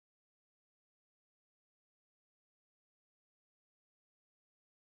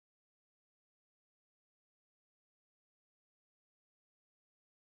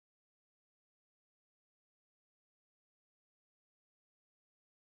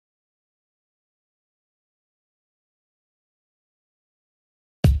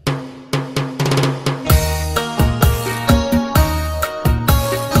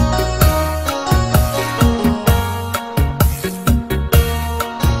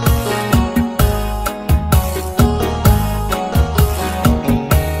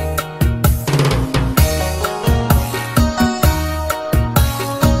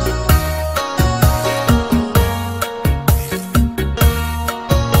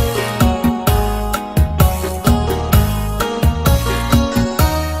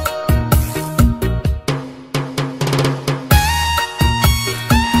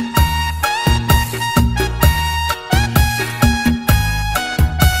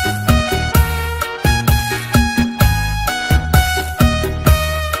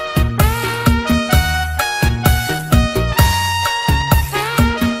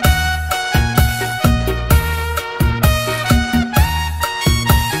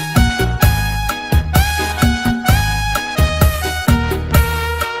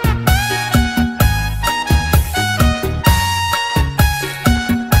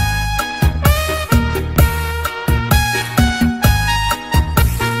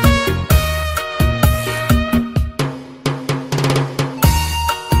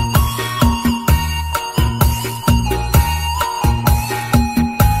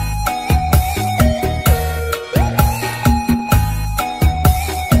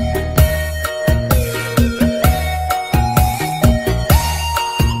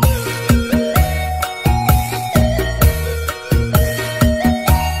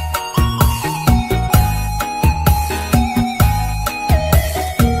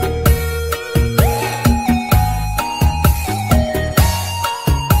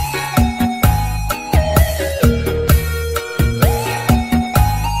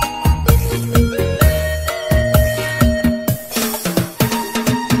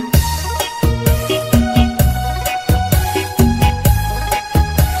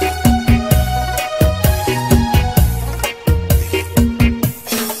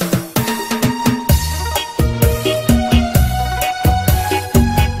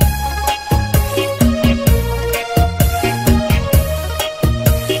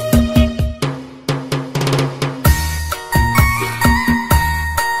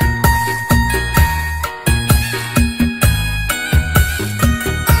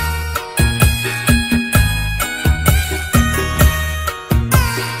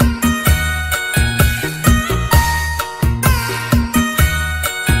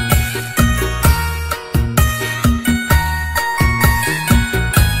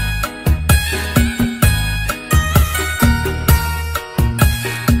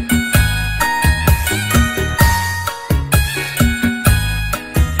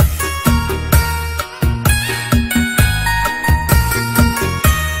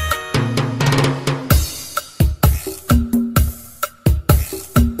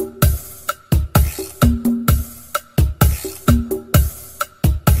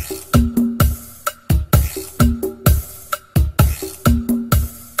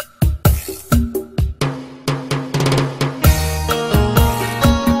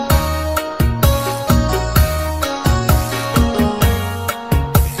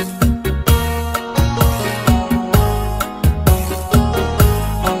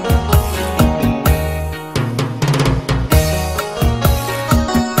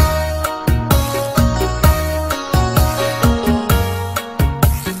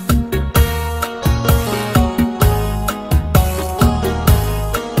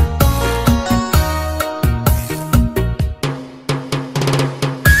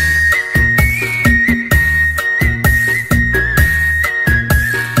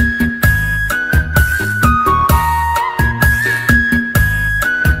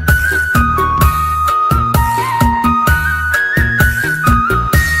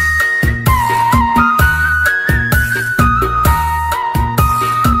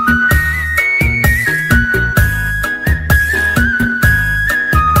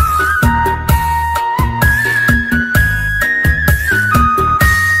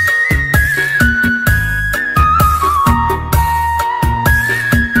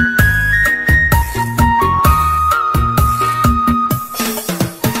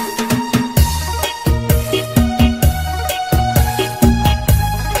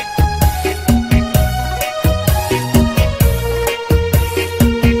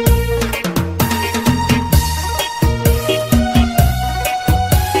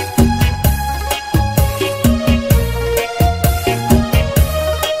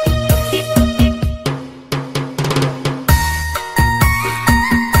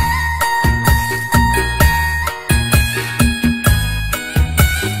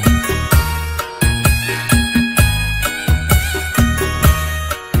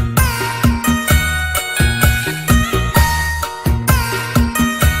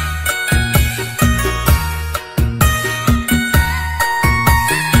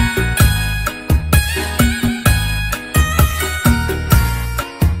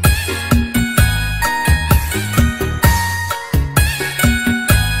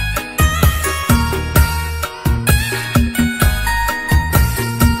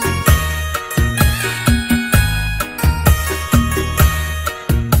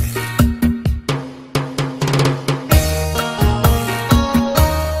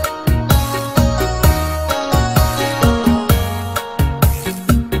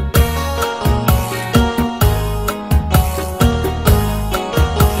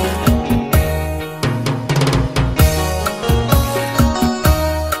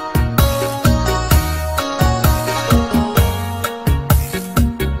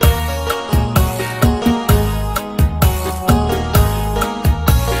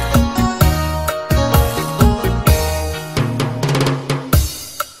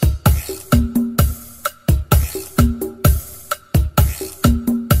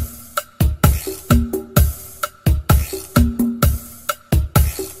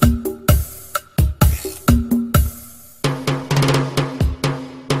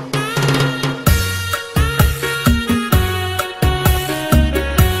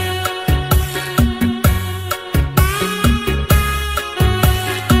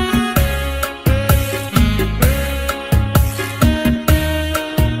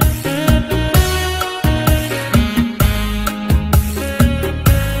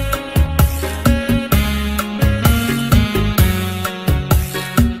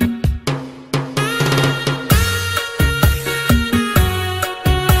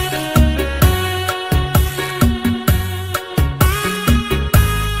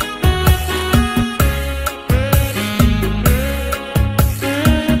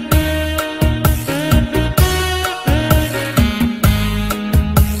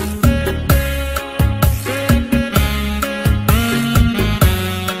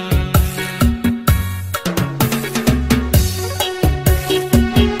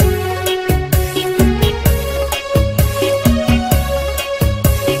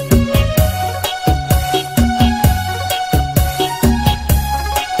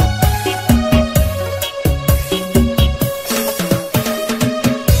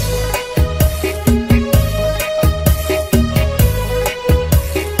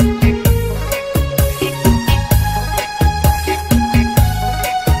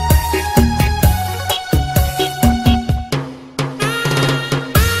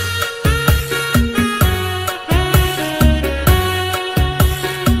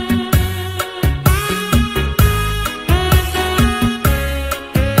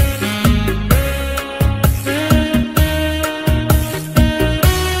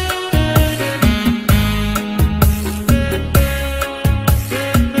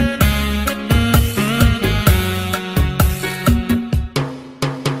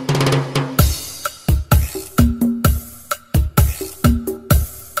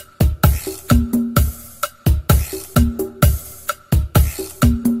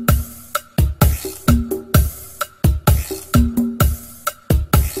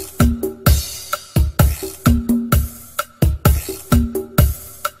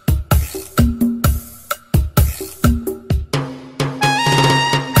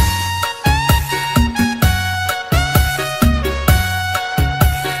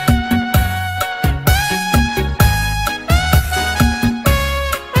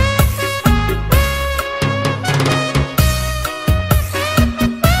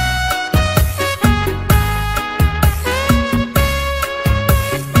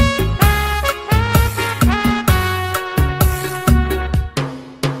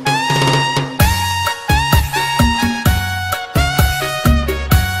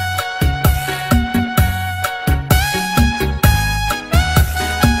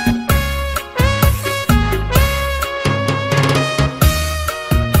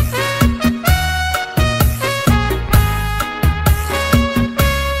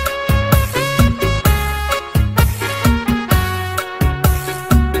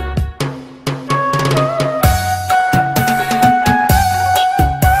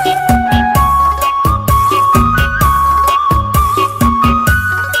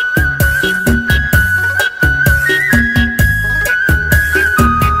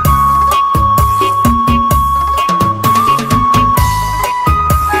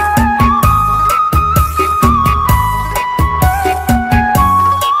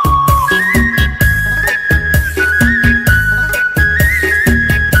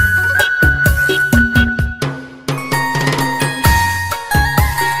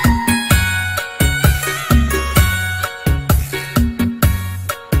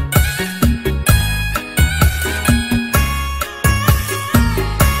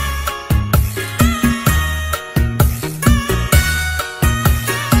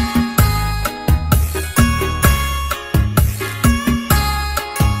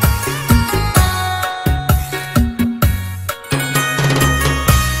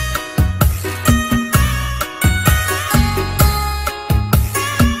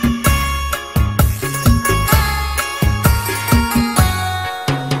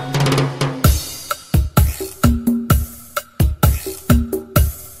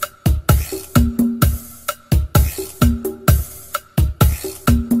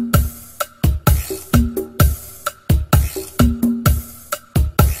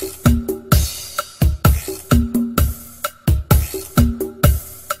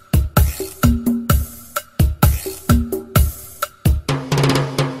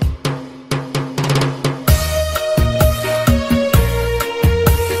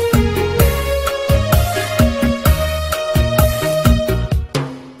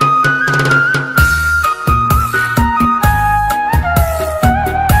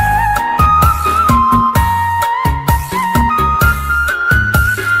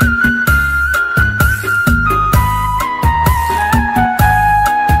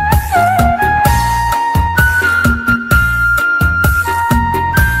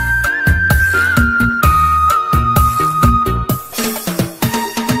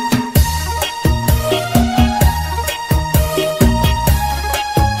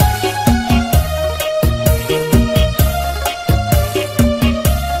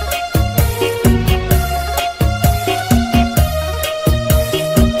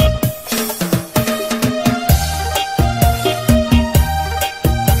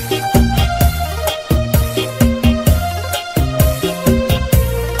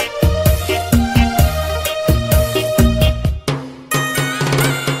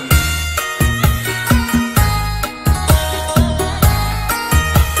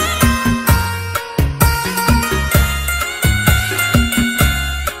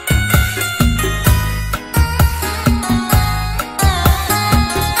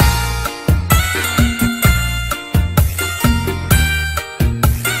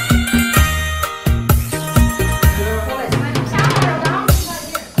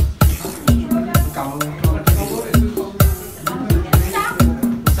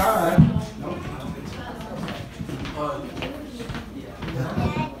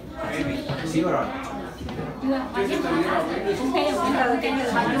xíu rồi.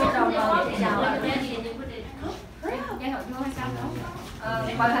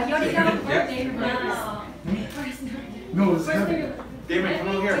 Mời thầy vô đi đâu? No, it's heavy. Damon, come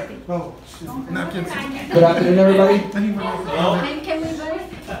over here. Oh, napkins. Good afternoon, everybody. Can we vote?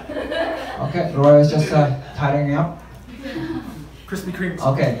 Okay, Roy is just tidying up. Krispy Kreme.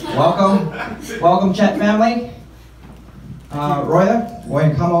 Okay, welcome, Chet family. Roya,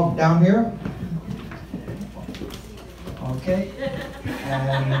 want to come up down here? Okay.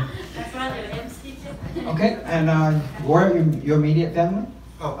 And Roya, your immediate family.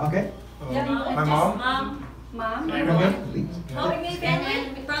 Oh, Okay. my mom. Mom. Okay. My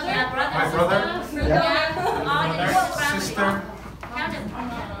brother. Yeah. Sister.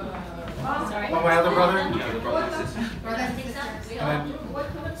 My other brother. And then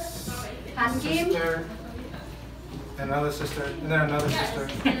sister. Another sister. And then another sister.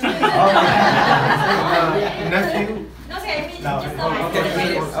 Nephew.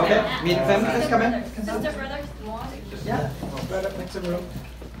 Okay. Immediate family, let's come in. Sister, brother. Yeah. Right up next to the room.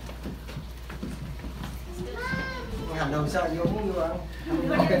 Hành đầu sao vô muốn vô không?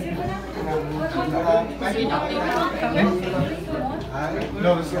 Okay.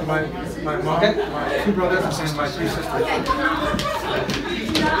 No, this is my mom, Okay. my two brothers, and my three sisters.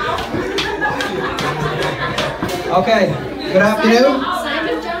 Okay. Good afternoon.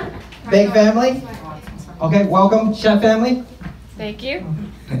 Big family. Okay, welcome, Chef family. Thank you.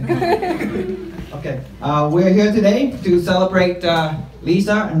 Okay, we're here today to celebrate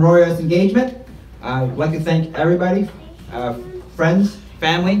Lisa and Roya's engagement. I'd like to thank everybody, friends,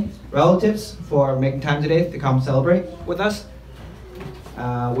 family, relatives, for making time today to come celebrate with us.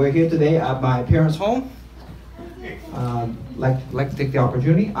 We're here today at my parents' home. Like to take the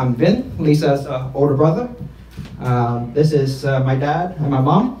opportunity. I'm Vin, Lisa's older brother. This is my dad and my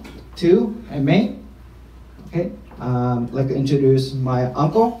mom, Tu and May. Okay, I'd like to introduce my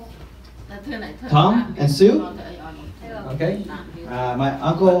uncle, Tom and Sue. Okay, my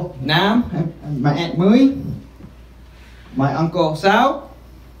uncle Nam, and my aunt Mui, my uncle Sao,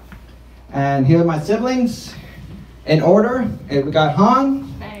 and here are my siblings in order. We got Han,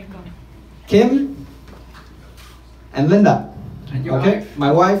 Kim, and Linda. Okay,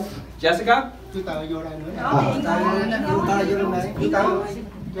 my wife Jessica.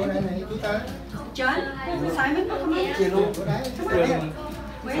 John. Simon.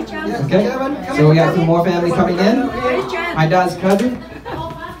 Where's John? Okay, so we got some more family coming in. Where's John? My dad's cousin,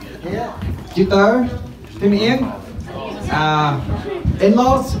 Jutta, Tim Ian,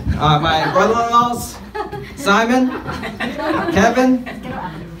 in-laws, my brother-in-laws, Simon, Kevin.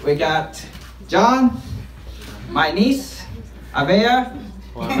 We got John, my niece, Avea,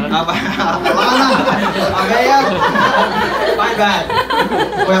 Alana, Avea. My bad.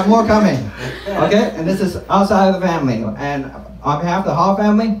 We have more coming. Okay, and this is outside of the family. And on behalf of the Hall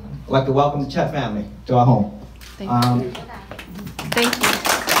family, I'd like to welcome the Chet family to our home. Thank you. Thank you.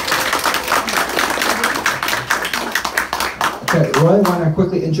 Okay, Roy, want to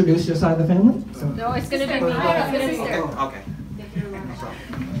quickly introduce your side of the family? No, it's going to be me. Okay.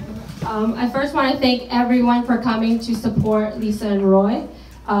 I first want to thank everyone for coming to support Lisa and Roy.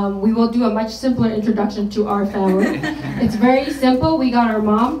 We will do a much simpler introduction to our family. It's very simple. We got our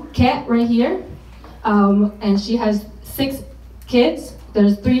mom, Kat, right here, and she has 6 kids.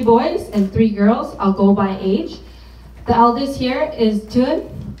 There's 3 boys and 3 girls. I'll go by age. The eldest here is Tun,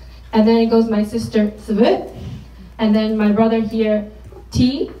 and then it goes my sister Savit, and then my brother here,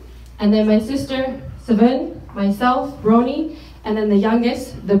 T, and then my sister Savin, myself, Roni, and then the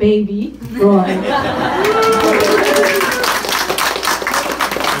youngest, the baby, Roy.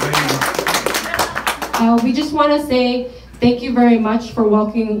 We just want to say thank you very much for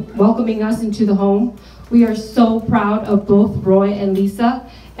welcoming us into the home. We are so proud of both Roy and Lisa,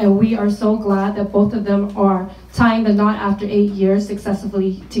 and we are so glad that both of them are tying the knot after 8 years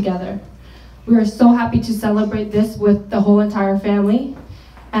successfully together. We are so happy to celebrate this with the whole entire family,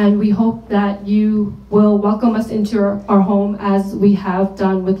 and we hope that you will welcome us into our home as we have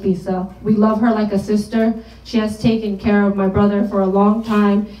done with Lisa. We love her like a sister. She has taken care of my brother for a long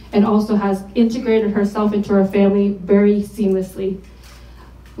time and also has integrated herself into our family very seamlessly.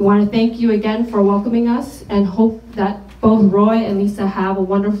 We want to thank you again for welcoming us and hope that both Roy and Lisa have a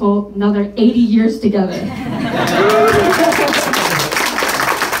wonderful another 80 years together.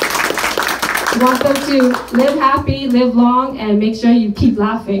 We want them to live happy, live long, and make sure you keep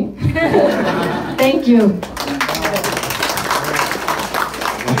laughing. Thank you.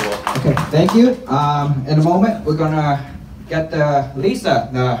 Okay, thank you. In a moment, we're gonna get Lisa,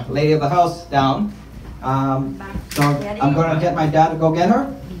 the lady of the house, down. So I'm gonna get my dad to go get her.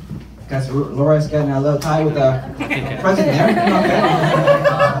 Because Laura's getting a little tied with the present there.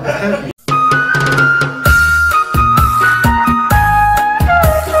 Okay.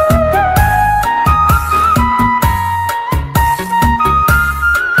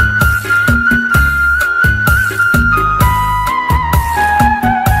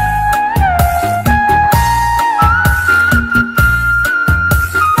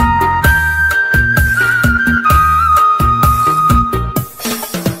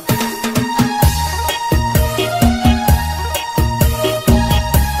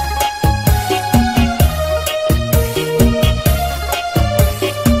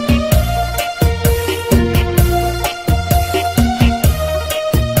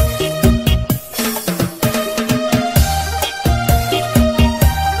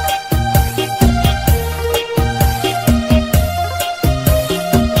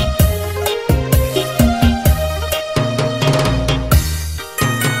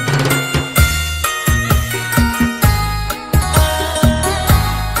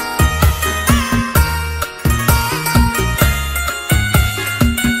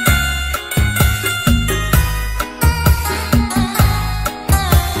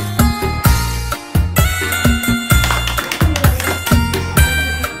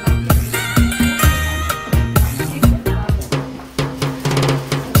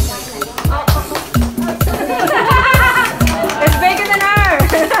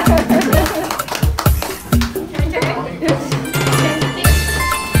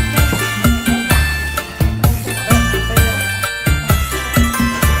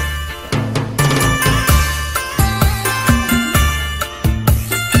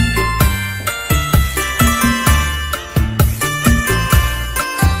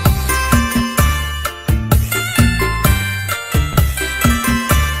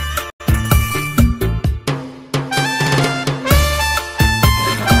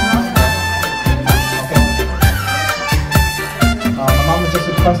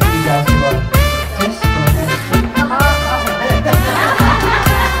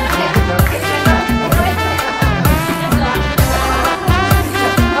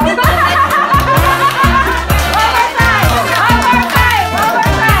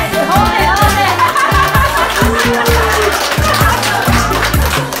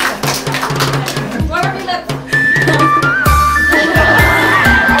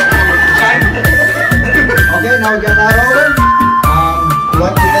 Now we got that over. We'd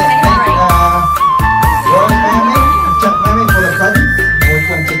like to thank Roy's family and Chuck family for the presents. We're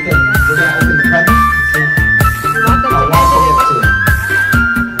going to open the presents and see what they get to.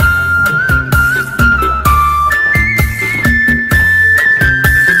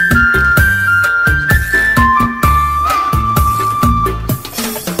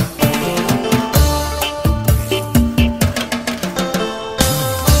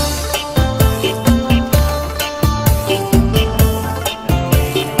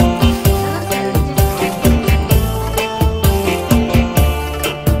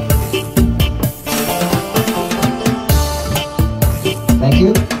 Thank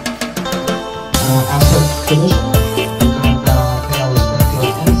you. As per tradition, we can pay our respect to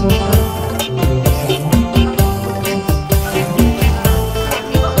our ancestors. We will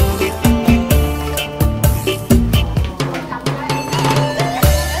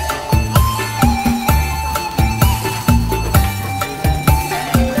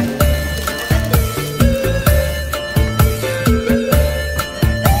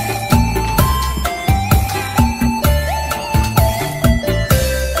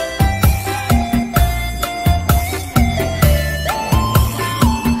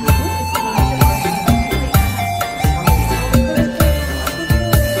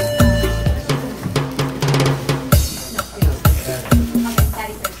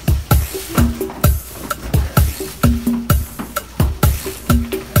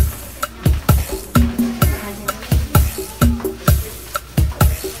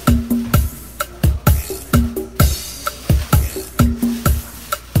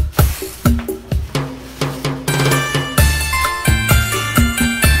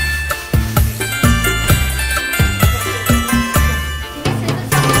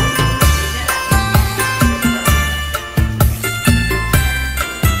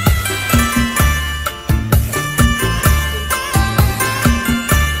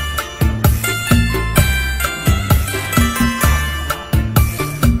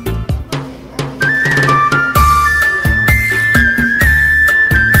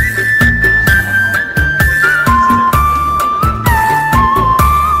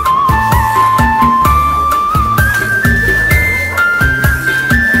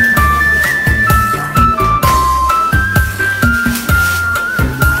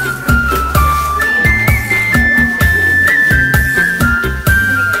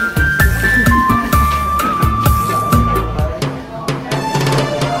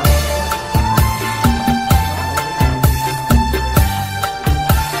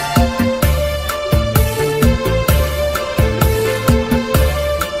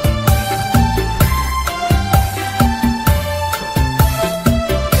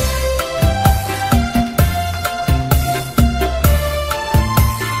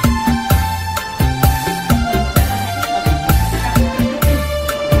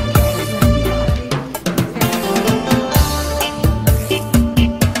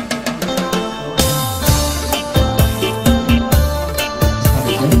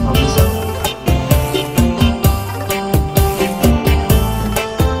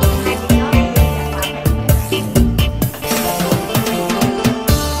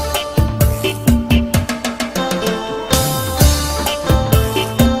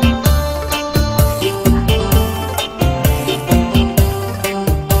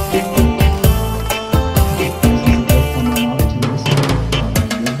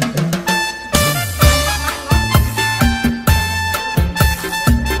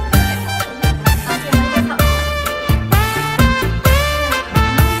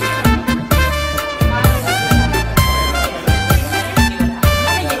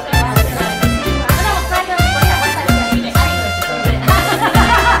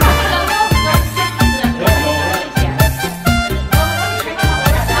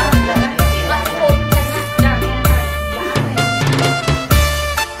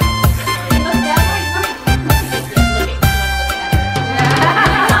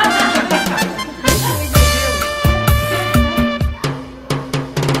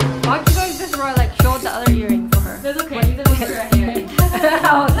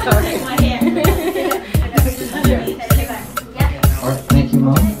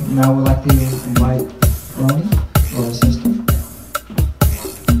Now we'd like to invite Ronnie, our sister.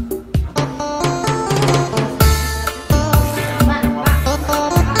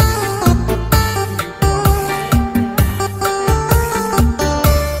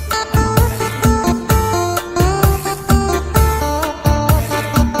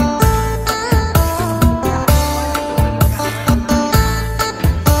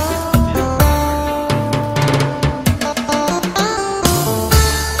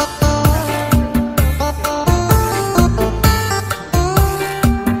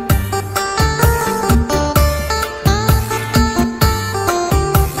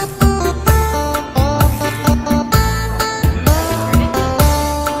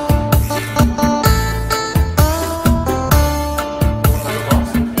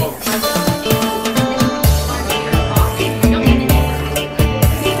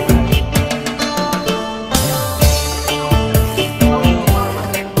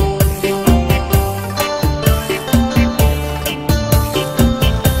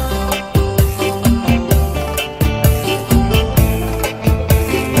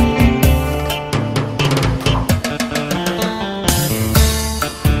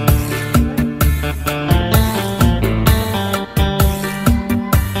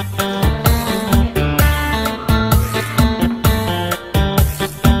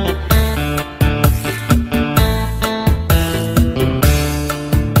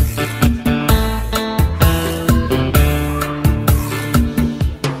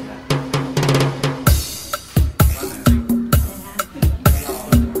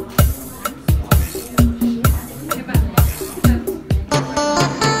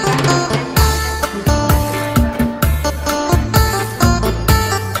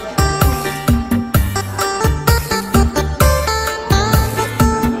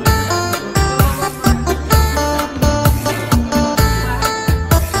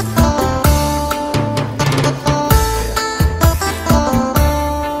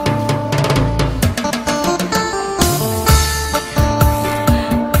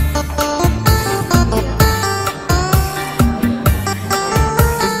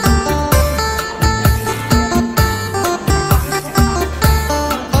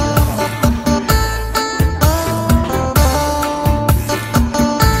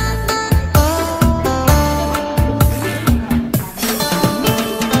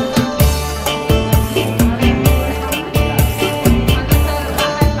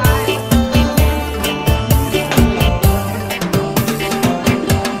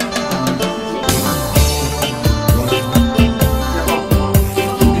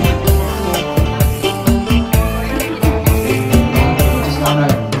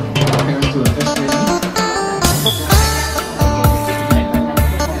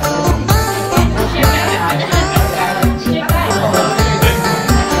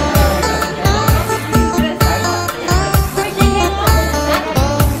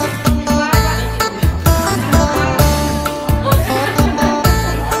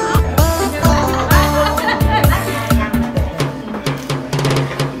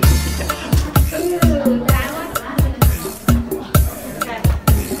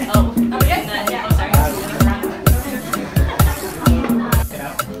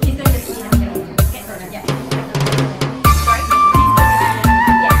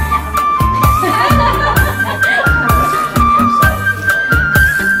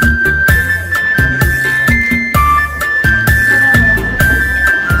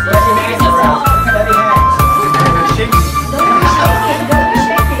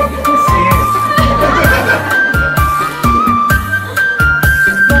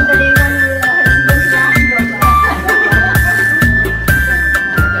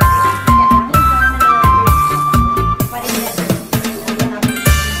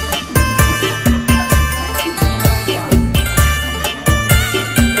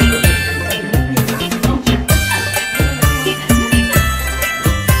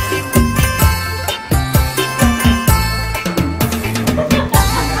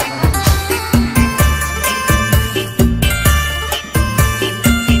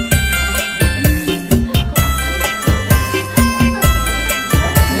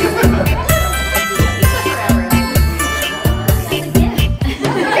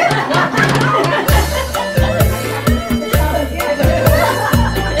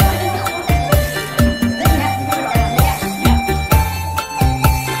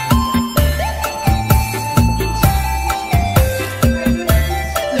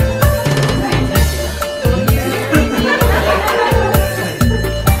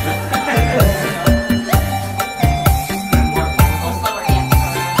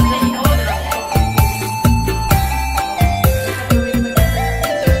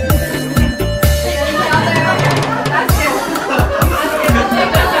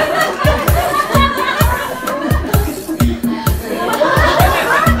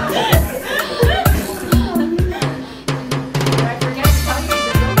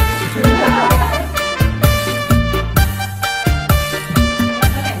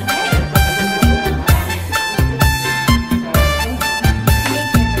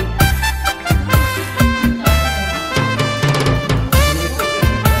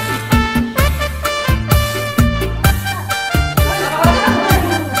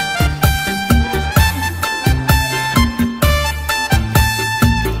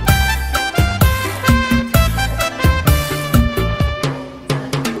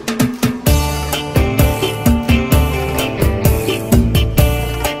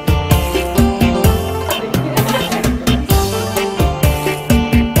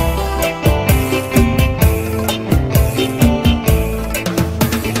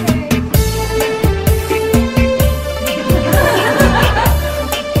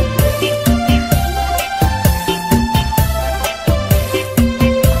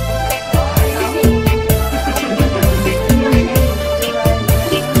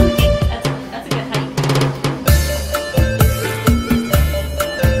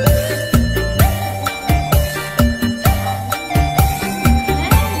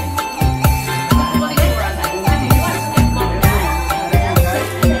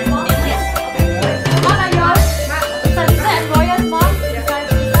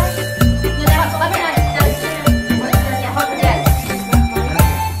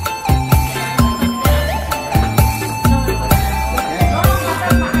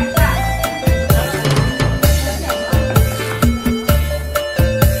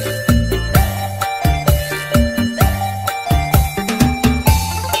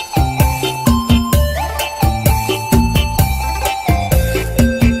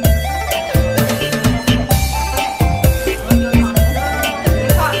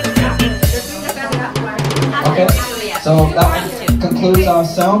 So that concludes our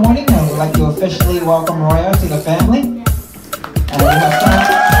ceremony, and we'd like to officially welcome Roya to the family. And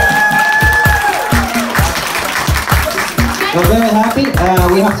we're very happy.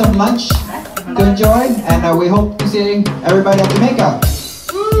 We have some lunch to enjoy, and we hope to see everybody at Jamaica.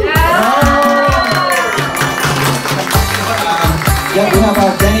 Yeah, we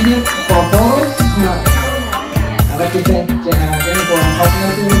have Jenny here for photos. I'd like to thank Jenny for helping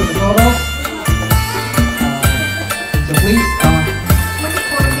us with the photos. So please,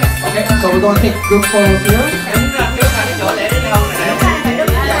 okay, so we're going to take group photos here.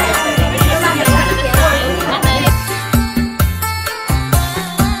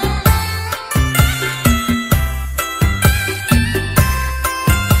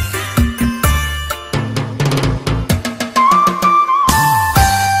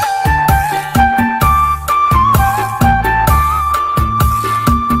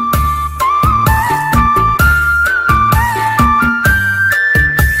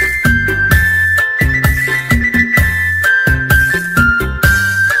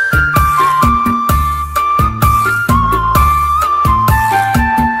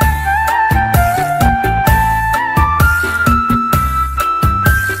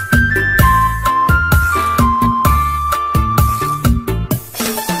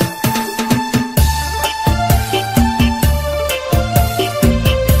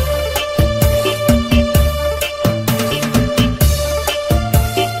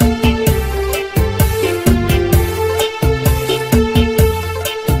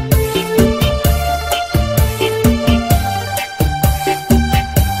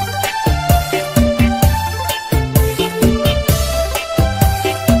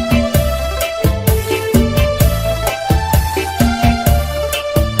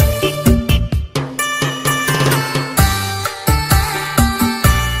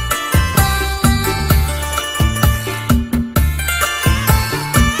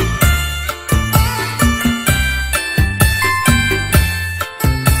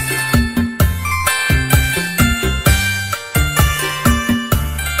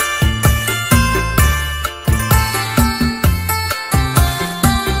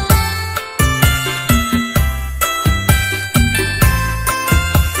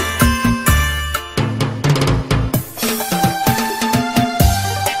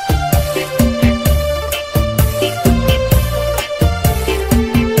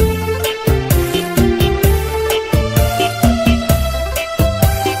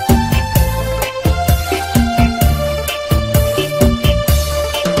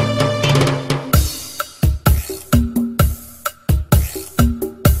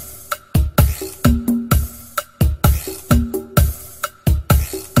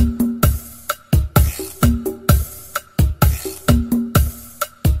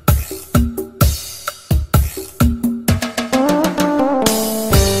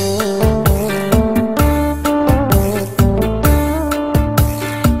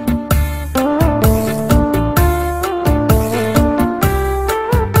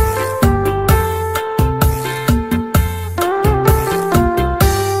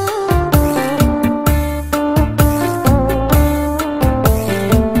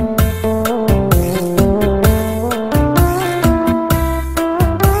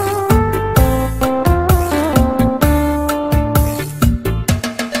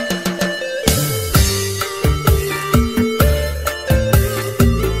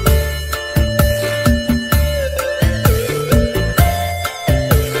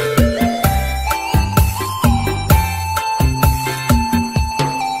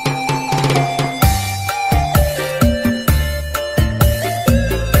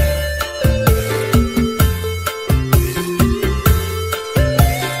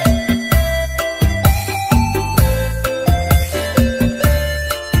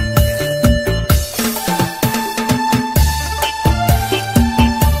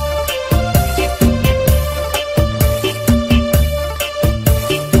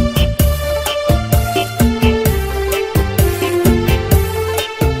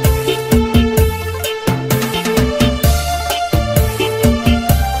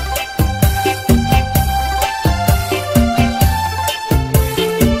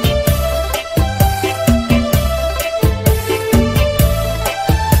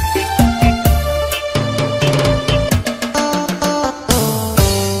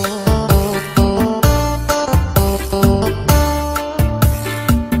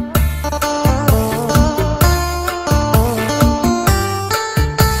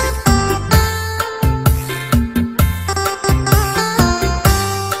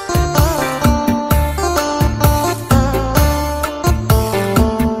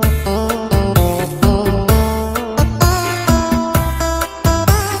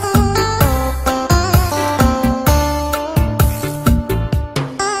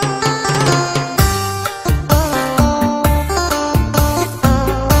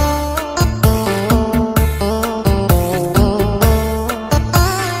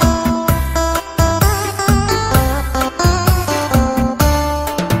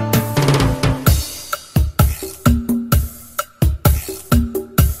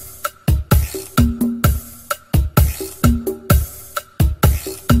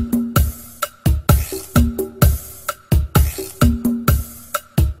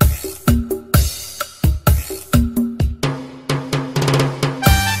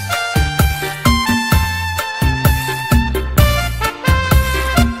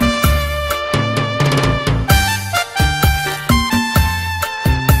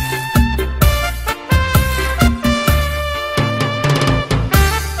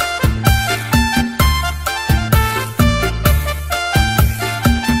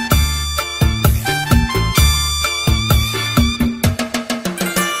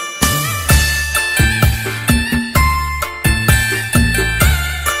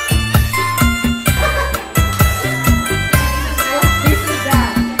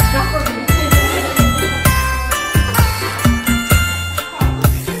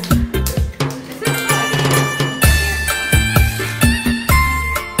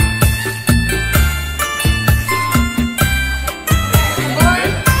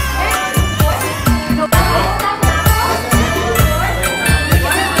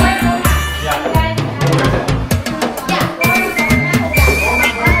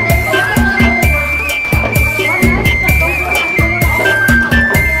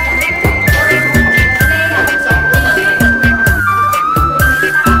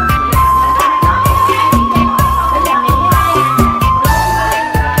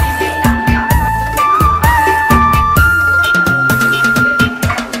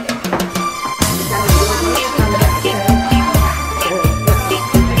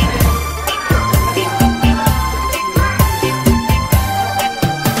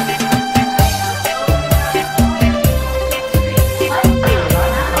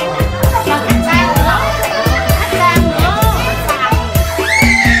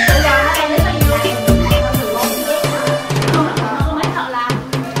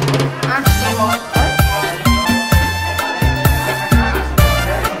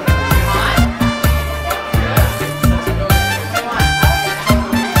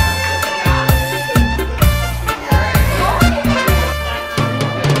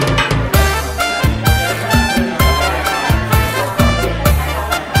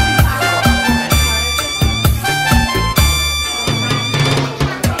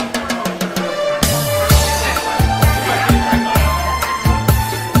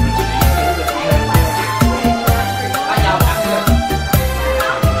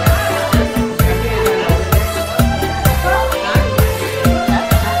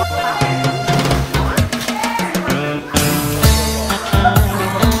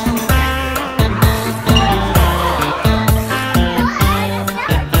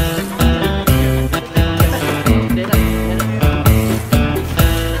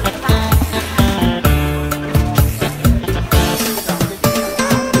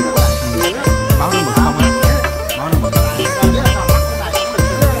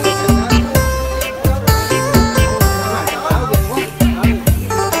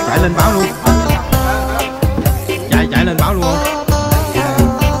 chạy lên báo luôn. Chạy lên báo luôn không?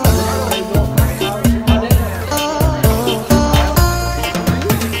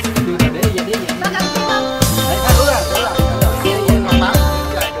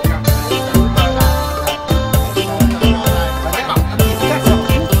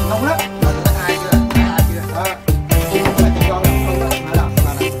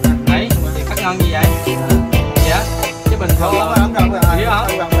 Đấy, cắt ngon gì vậy? Dạ, chứ bình thường là hiểu không?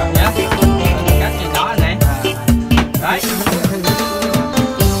 Dạ.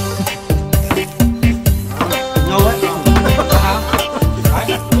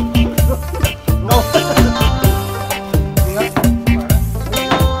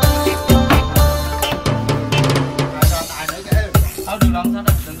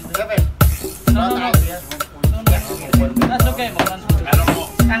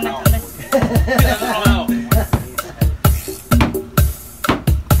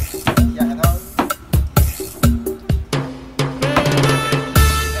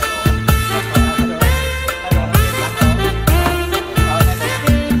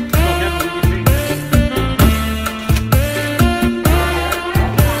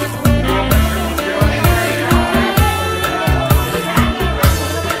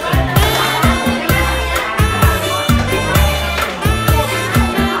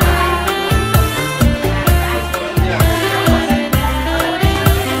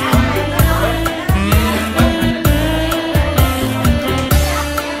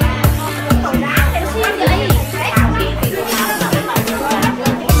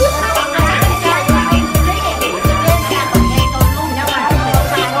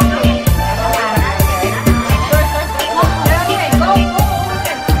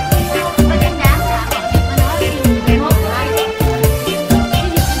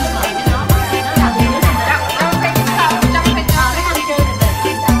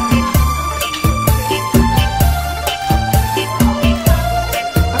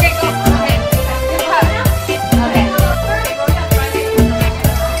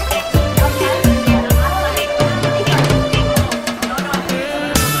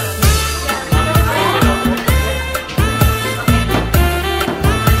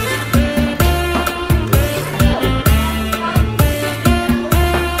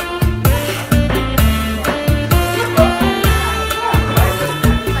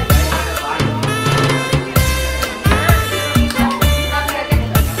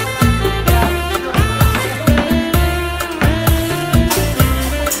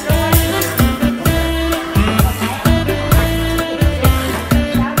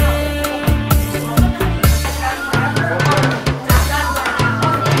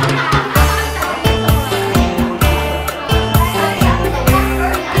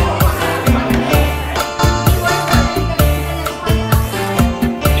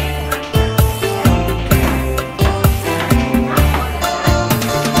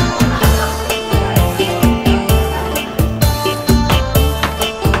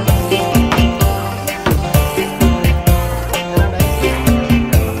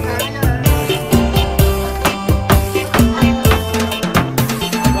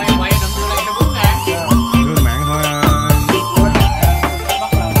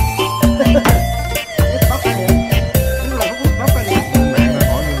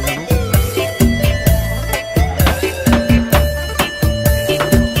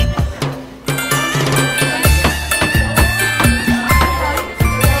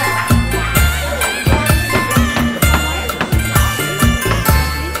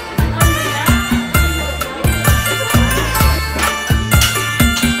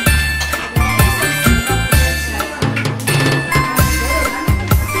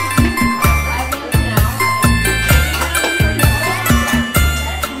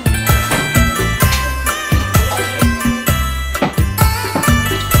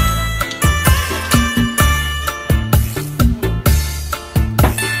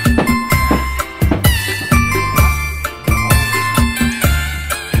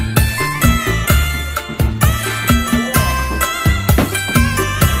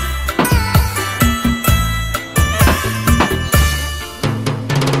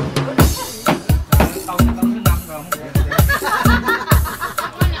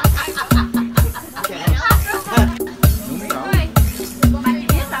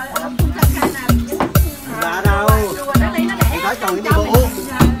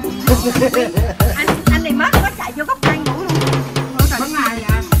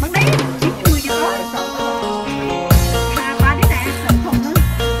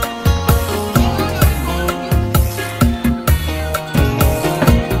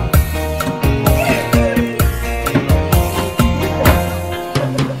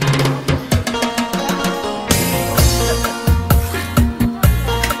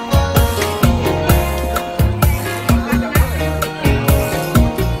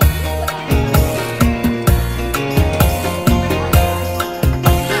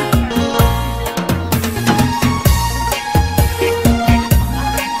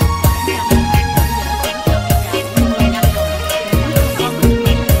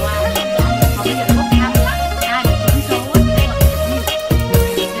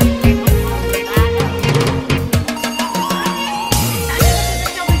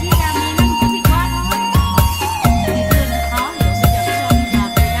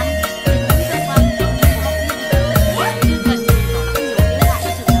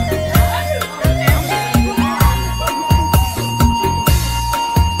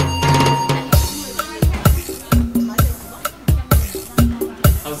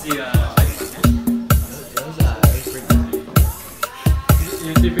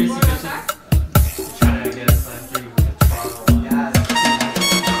 Be basic.